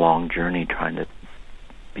been on a long journey trying to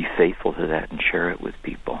be faithful to that and share it with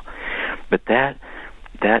people. But that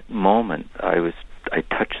moment, I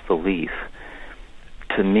touched the leaf.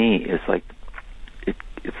 To me, is like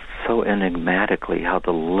it's so enigmatically how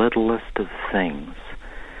the littlest of things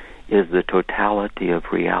is the totality of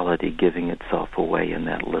reality giving itself away in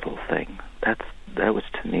that little thing. That was,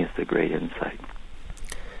 to me, is the great insight.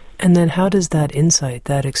 And then how does that insight,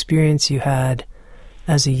 that experience you had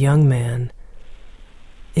as a young man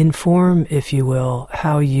inform, if you will,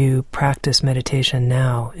 how you practice meditation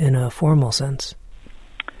now in a formal sense?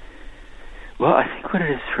 Well, I think what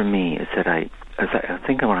it is for me is that I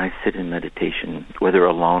think when I sit in meditation, whether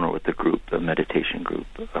alone or with the group, the meditation group,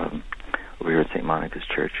 over here at St. Monica's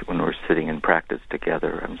Church, when we're sitting in practice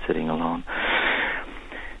together, I'm sitting alone.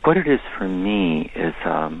 What it is for me is,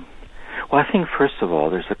 well, I think first of all,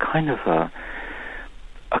 there's a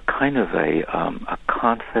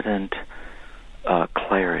confident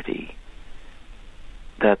clarity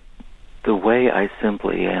that the way I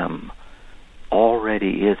simply am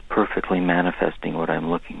already is perfectly manifesting what I'm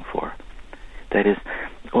looking for. That is,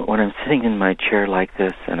 when I'm sitting in my chair like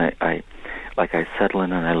this, and I settle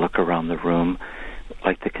in and I look around the room,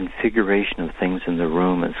 like the configuration of things in the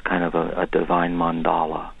room is kind of a divine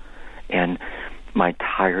mandala, and my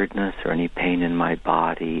tiredness or any pain in my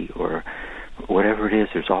body or whatever it is,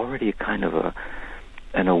 there's already a kind of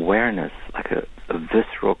an awareness, like a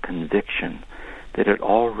visceral conviction that it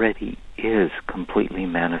already is completely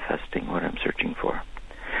manifesting what I'm searching for.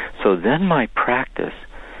 So then my practice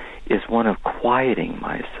is one of quieting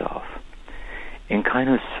myself and kind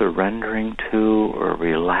of surrendering to or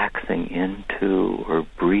relaxing into or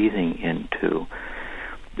breathing into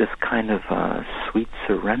this kind of sweet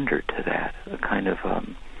surrender to that, a kind of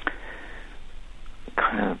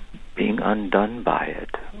being undone by it,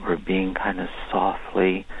 or being kind of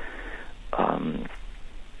softly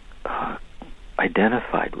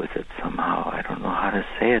identified with it somehow. I don't know how to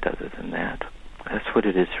say it other than that. That's what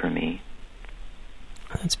it is for me.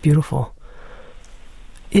 That's beautiful.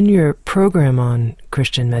 In your program on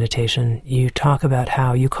Christian meditation, you talk about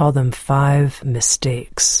how you call them 5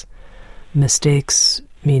 mistakes. Mistakes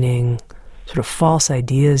meaning sort of false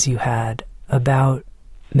ideas you had about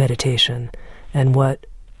meditation and what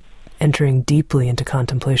entering deeply into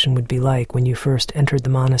contemplation would be like when you first entered the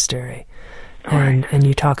monastery. Right. And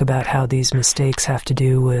you talk about how these mistakes have to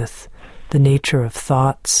do with the nature of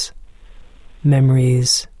thoughts,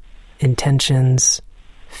 memories, intentions,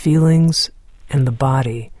 feelings, and the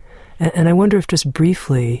body. And I wonder if just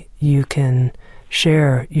briefly you can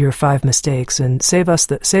share your 5 mistakes and save us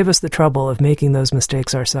the trouble of making those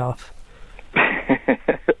mistakes ourselves.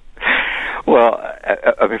 Well,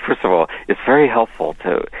 I mean, first of all, it's very helpful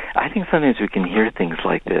to, I think sometimes we can hear things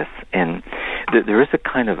like this, and there is a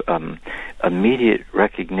kind of immediate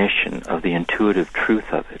recognition of the intuitive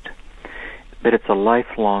truth of it. But it's a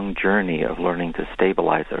lifelong journey of learning to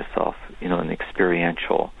stabilize ourselves, in the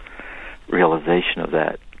experiential realization of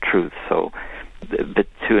that truth. So, but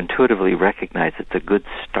to intuitively recognize it's a good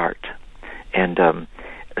start. And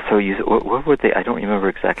so what were they? I don't remember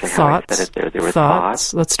exactly thoughts. How I said it there. There were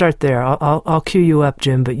thoughts. Let's start there. I'll cue you up,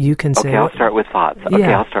 Jim, but you can say... Okay, I'll start with thoughts. Yeah.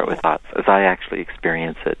 Okay, I'll start with thoughts, as I actually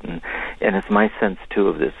experience it. And it's my sense, too,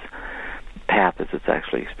 of this path as it's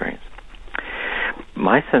actually experienced.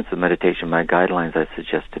 My sense of meditation, my guidelines I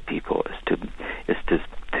suggest to people is to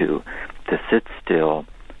sit still,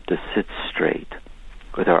 to sit straight,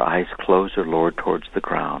 with our eyes closed or lowered towards the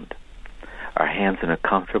ground, our hands in a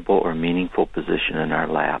comfortable or meaningful position in our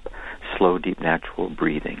lap, slow, deep, natural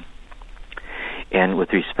breathing. And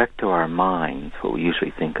with respect to our minds, what we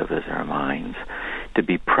usually think of as our minds, to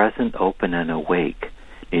be present, open, and awake,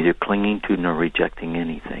 neither clinging to nor rejecting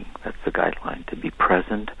anything. That's the guideline. To be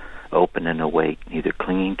present, open, and awake, neither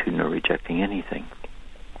clinging to nor rejecting anything.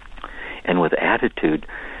 And with attitude,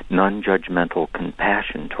 nonjudgmental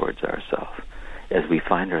compassion towards ourselves, as we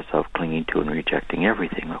find ourselves clinging to and rejecting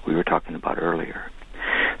everything, like we were talking about earlier.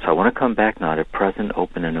 So I want to come back now to present,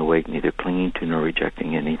 open, and awake, neither clinging to nor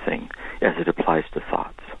rejecting anything, as it applies to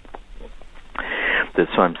thoughts.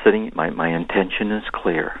 So I'm sitting, my intention is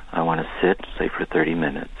clear. I want to sit, say, for 30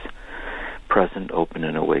 minutes, present, open,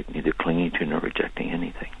 and awake, neither clinging to nor rejecting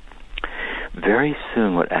anything. Very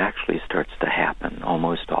soon what actually starts to happen,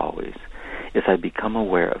 almost always, is I become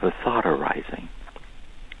aware of a thought arising.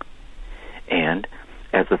 And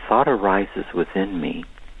as the thought arises within me,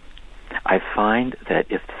 I find that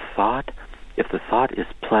if the thought is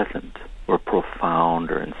pleasant or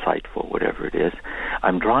profound or insightful, whatever it is,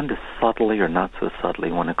 I'm drawn to subtly or not so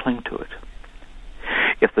subtly want to cling to it.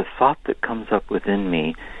 If the thought that comes up within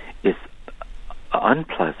me is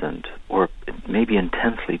unpleasant or maybe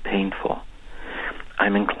intensely painful,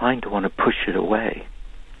 I'm inclined to want to push it away.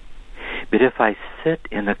 But if I sit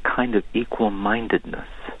in a kind of equal-mindedness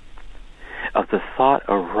of the thought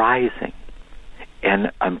arising,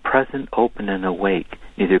 and I'm present, open, and awake,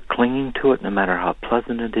 neither clinging to it no matter how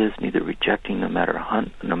pleasant it is, neither rejecting no matter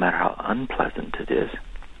how unpleasant it is,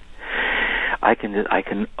 I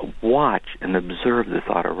can watch and observe the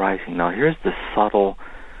thought arising. Now here's the subtle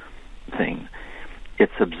thing.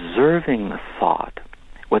 It's observing the thought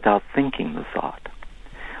without thinking the thought.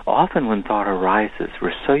 Often when thought arises,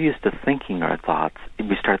 we're so used to thinking our thoughts,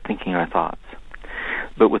 we start thinking our thoughts.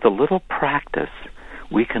 But with a little practice,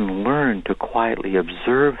 we can learn to quietly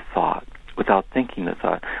observe thought without thinking the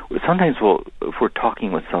thought. Sometimes if we're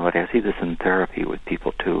talking with somebody, I see this in therapy with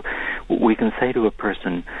people too, we can say to a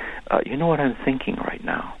person, you know what I'm thinking right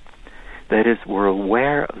now? That is, we're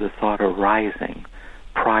aware of the thought arising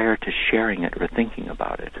prior to sharing it or thinking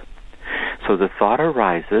about it. So the thought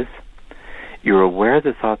arises, you're aware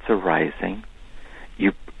the thought's arising,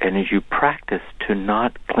 and as you practice to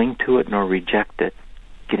not cling to it nor reject it,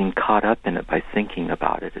 getting caught up in it by thinking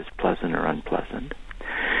about it as pleasant or unpleasant,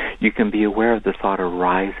 you can be aware of the thought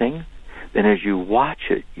arising, then as you watch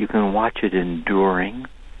it, you can watch it enduring,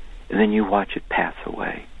 and then you watch it pass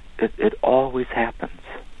away. It always happens.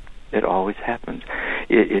 It always happens.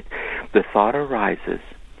 The thought arises,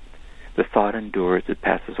 the thought endures, it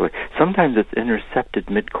passes away. Sometimes it's intercepted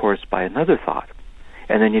mid-course by another thought.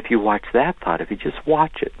 And then if you watch that thought, if you just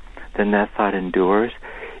watch it, then that thought endures,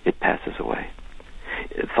 it passes away.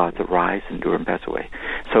 Thoughts arise, endure, and pass away.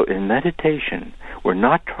 So in meditation, we're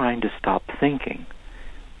not trying to stop thinking,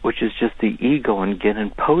 which is just the ego again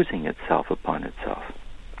imposing itself upon itself.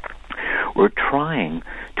 We're trying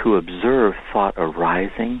to observe thought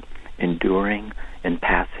arising, enduring, and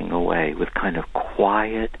passing away with kind of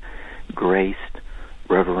quiet, graced,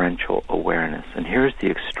 reverential awareness. And here's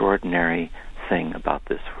the extraordinary thing about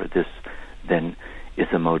this, for this then is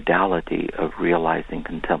a modality of realizing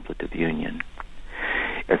contemplative union.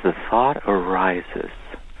 As the thought arises,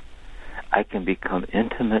 I can become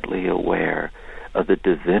intimately aware of the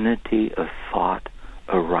divinity of thought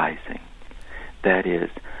arising. That is,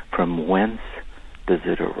 from whence does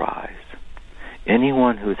it arise?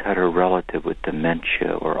 Anyone who's had a relative with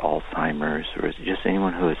dementia or Alzheimer's, or just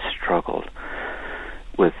anyone who has struggled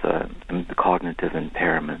with cognitive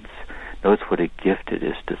impairments, knows what a gift it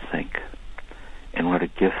is to think and what a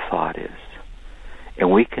gift thought is.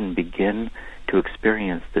 And we can begin to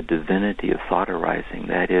experience the divinity of thought arising.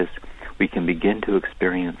 That is, we can begin to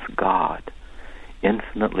experience God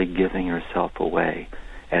infinitely giving herself away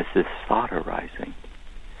as this thought arising.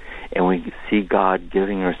 And we see God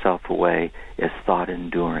giving herself away as thought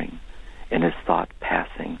enduring and as thought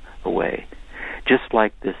passing away. Just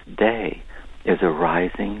like this day is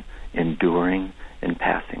arising, enduring, and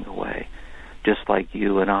passing away. Just like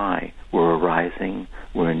you and I were arising,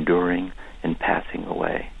 we're enduring, and passing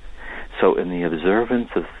away. So in the observance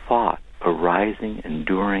of thought arising,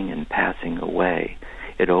 enduring, and passing away,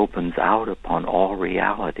 it opens out upon all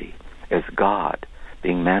reality as God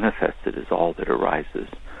being manifested as all that arises,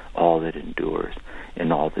 all that endures,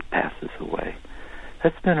 and all that passes away.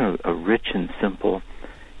 That's been a rich and simple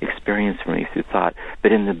experience for me through thought.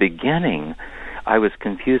 But in the beginning, I was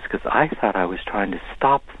confused because I thought I was trying to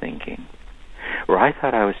stop thinking, or I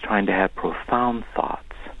thought I was trying to have profound thoughts,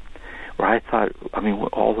 or I thought,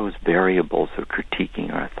 all those variables of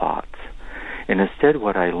critiquing our thoughts. And instead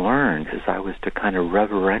what I learned is I was to kind of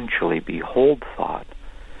reverentially behold thought,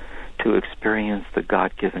 to experience the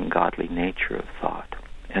God-given godly nature of thought.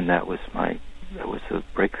 And that was a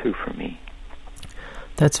breakthrough for me.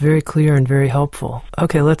 That's very clear and very helpful.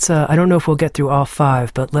 Okay, let's, I don't know if we'll get through all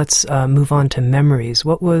 5, but let's move on to memories.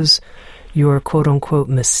 What was your quote-unquote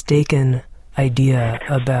mistaken idea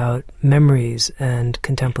about memories and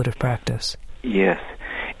contemplative practice? Yes,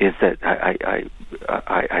 is that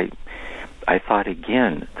I thought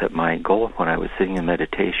again that my goal when I was sitting in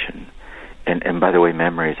meditation, and by the way,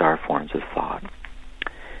 memories are forms of thought,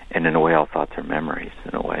 and in a way all thoughts are memories,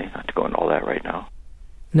 in a way, not to go into all that right now.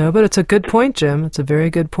 No, but it's a good point, Jim. It's a very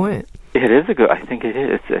good point. It is I think it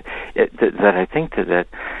is.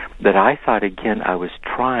 That I thought again I was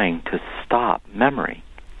trying to stop memory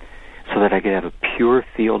so that I could have a pure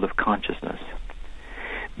field of consciousness.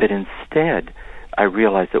 But instead, I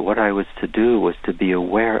realized that what I was to do was to be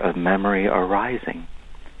aware of memory arising.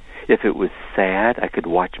 If it was sad, I could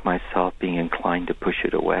watch myself being inclined to push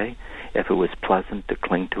it away. If it was pleasant, to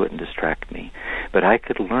cling to it and distract me. But I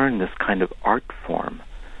could learn this kind of art form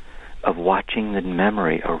of watching the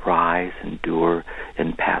memory arise, endure,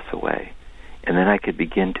 and pass away. And then I could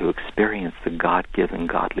begin to experience the God-given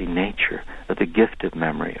godly nature of the gift of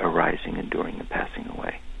memory arising, enduring, and passing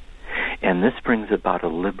away. And this brings about a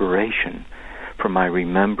liberation from my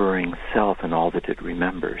remembering self and all that it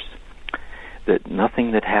remembers. That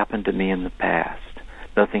nothing that happened to me in the past,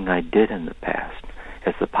 nothing I did in the past,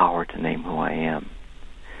 has the power to name who I am.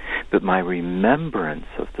 But my remembrance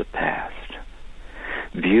of the past,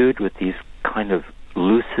 viewed with these kind of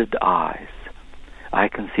lucid eyes, I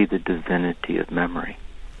can see the divinity of memory.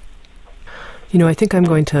 I think I'm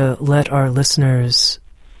going to let our listeners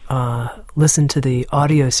listen to the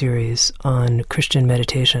audio series on Christian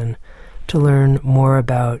meditation to learn more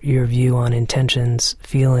about your view on intentions,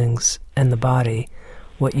 feelings, and the body,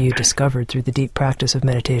 what you discovered through the deep practice of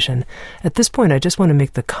meditation. At this point, I just want to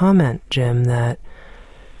make the comment, Jim, that,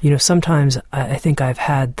 sometimes I think I've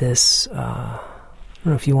had this, I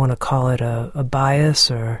don't know if you want to call it a bias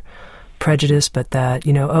or prejudice, but that,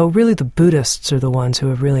 really the Buddhists are the ones who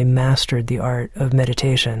have really mastered the art of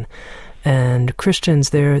meditation. And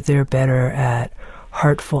Christians, they're better at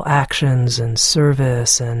heartful actions and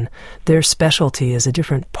service, and their specialty is a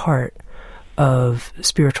different part of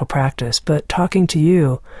spiritual practice. But talking to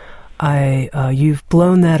you, you've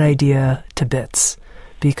blown that idea to bits,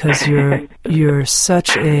 because you're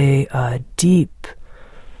such a deep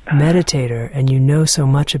meditator, and you know so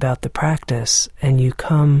much about the practice, and you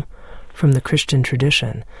come from the Christian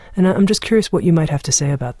tradition. And I'm just curious what you might have to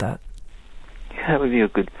say about that. Yeah, that would be a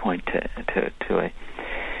good point to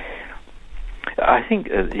I think,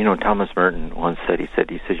 Thomas Merton once said, he said,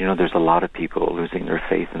 there's a lot of people losing their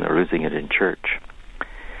faith, and they're losing it in church.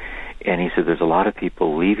 And he said there's a lot of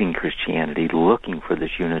people leaving Christianity looking for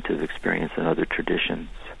this unitive experience in other traditions.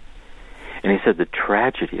 And he said the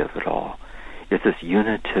tragedy of it all is this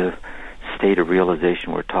unitive state of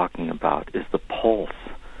realization we're talking about is the pulse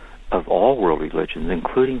of all world religions,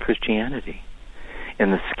 including Christianity.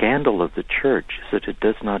 And the scandal of the church is that it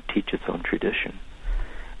does not teach its own tradition.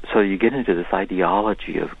 So you get into this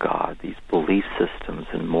ideology of God, these belief systems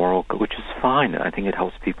and moral, which is fine. I think it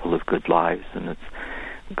helps people live good lives, and it's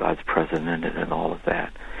God's present in it and all of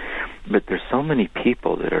that. But there's so many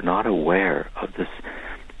people that are not aware of this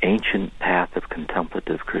ancient path of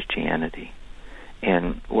contemplative Christianity.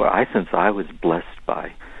 And what I sense I was blessed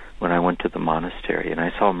by when I went to the monastery, and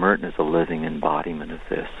I saw Merton as a living embodiment of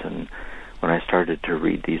this. And when I started to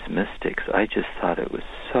read these mystics, I just thought it was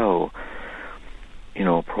so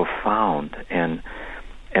profound. And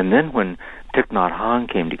then when Thich Nhat Hanh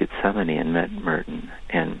came to Gethsemani and met Merton,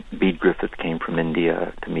 and Bede Griffith came from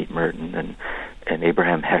India to meet Merton, and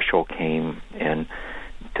Abraham Heschel came and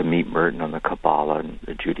to meet Merton on the Kabbalah and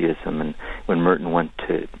the Judaism, and when Merton went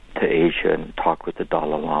to Asia and talked with the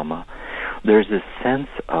Dalai Lama, there's this sense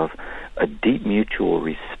of a deep mutual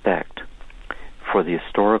respect for the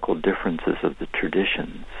historical differences of the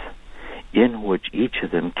traditions, in which each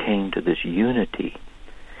of them came to this unity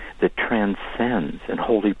that transcends and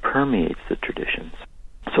wholly permeates the traditions.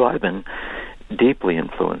 So I've been deeply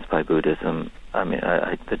influenced by Buddhism. I mean,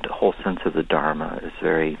 the whole sense of the Dharma is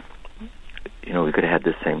very, we could have had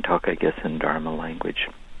the same talk, I guess, in Dharma language.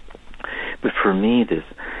 But for me, this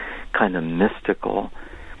kind of mystical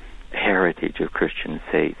heritage of Christian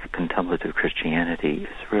faith, contemplative Christianity,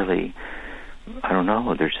 is really, I don't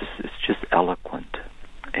know, it's just eloquent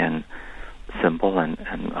and simple, and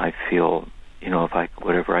I feel,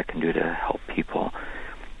 whatever I can do to help people,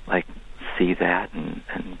 see that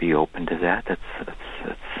and be open to that, that's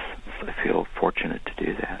I feel fortunate to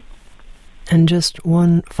do that. And just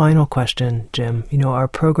one final question, Jim. Our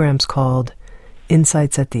program's called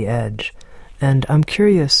Insights at the Edge, and I'm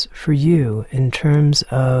curious for you in terms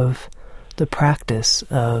of the practice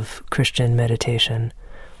of Christian meditation.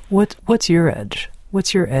 What's your edge?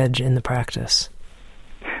 What's your edge in the practice?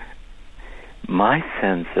 My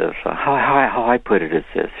sense of how I put it is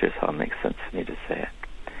this. Here's how it makes sense to me to say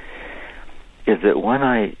it: is that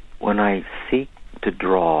when I seek to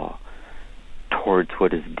draw towards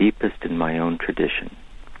what is deepest in my own tradition,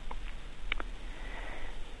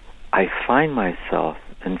 I find myself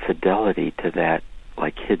in fidelity to that,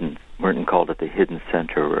 like hidden. Merton called it the hidden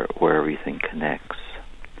center where everything connects.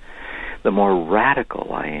 The more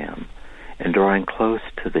radical I am in drawing close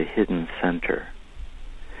to the hidden center,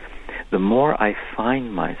 the more I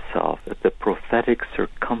find myself at the prophetic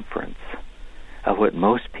circumference of what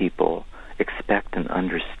most people expect and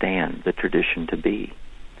understand the tradition to be.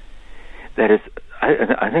 That is,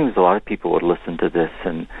 I think there's a lot of people would listen to this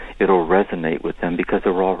and it'll resonate with them because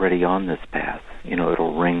they're already on this path.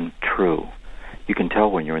 It'll ring true. You can tell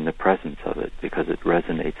when you're in the presence of it because it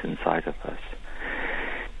resonates inside of us.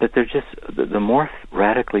 But they're just, the more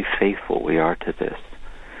radically faithful we are to this,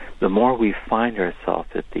 the more we find ourselves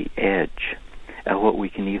at the edge of what we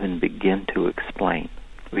can even begin to explain.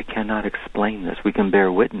 We cannot explain this. We can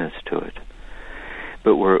bear witness to it.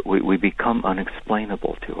 But we become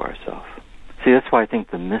unexplainable to ourselves. See, that's why I think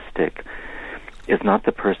the mystic is not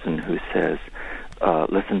the person who says,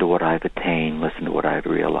 listen to what I've attained, listen to what I've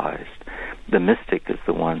realized. The mystic is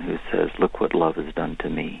the one who says, look what love has done to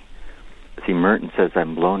me. See, Merton says,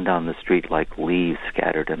 I'm blown down the street like leaves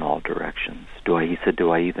scattered in all directions. He said, do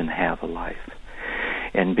I even have a life?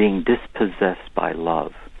 and being dispossessed by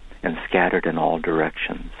love and scattered in all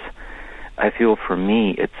directions. I feel for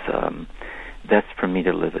me, that's for me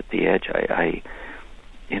to live at the edge. I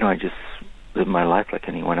just live my life like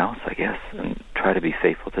anyone else, I guess, and try to be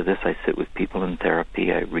faithful to this. I sit with people in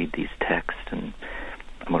therapy. I read these texts, and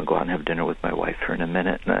I'm going to go out and have dinner with my wife here in a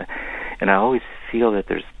minute. And I always feel that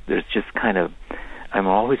there's just kind of, I'm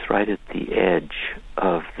always right at the edge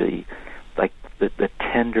of the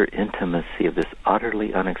tender intimacy of this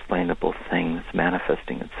utterly unexplainable thing that's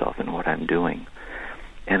manifesting itself in what I'm doing.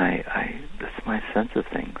 And that's my sense of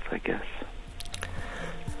things, I guess.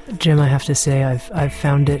 Jim, I have to say I've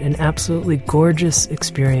found it an absolutely gorgeous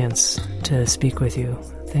experience to speak with you.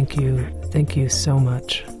 Thank you so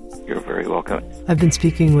much. You're very welcome. I've been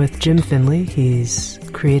speaking with Jim Finley. He's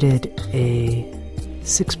created a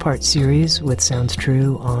 6-part series with Sounds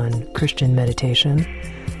True on Christian meditation,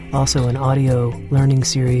 also an audio learning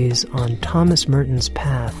series on Thomas Merton's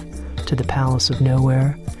path to the Palace of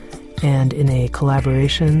Nowhere, and in a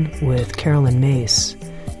collaboration with Caroline Myss,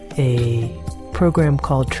 a program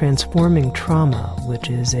called Transforming Trauma, which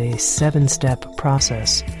is a 7-step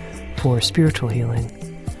process for spiritual healing.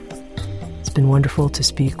 It's been wonderful to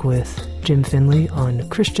speak with Jim Finley on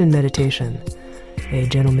Christian meditation, a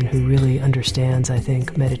gentleman who really understands, I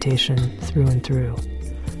think, meditation through and through.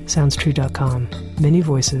 SoundsTrue.com. Many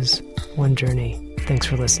voices, one journey. Thanks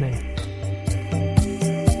for listening.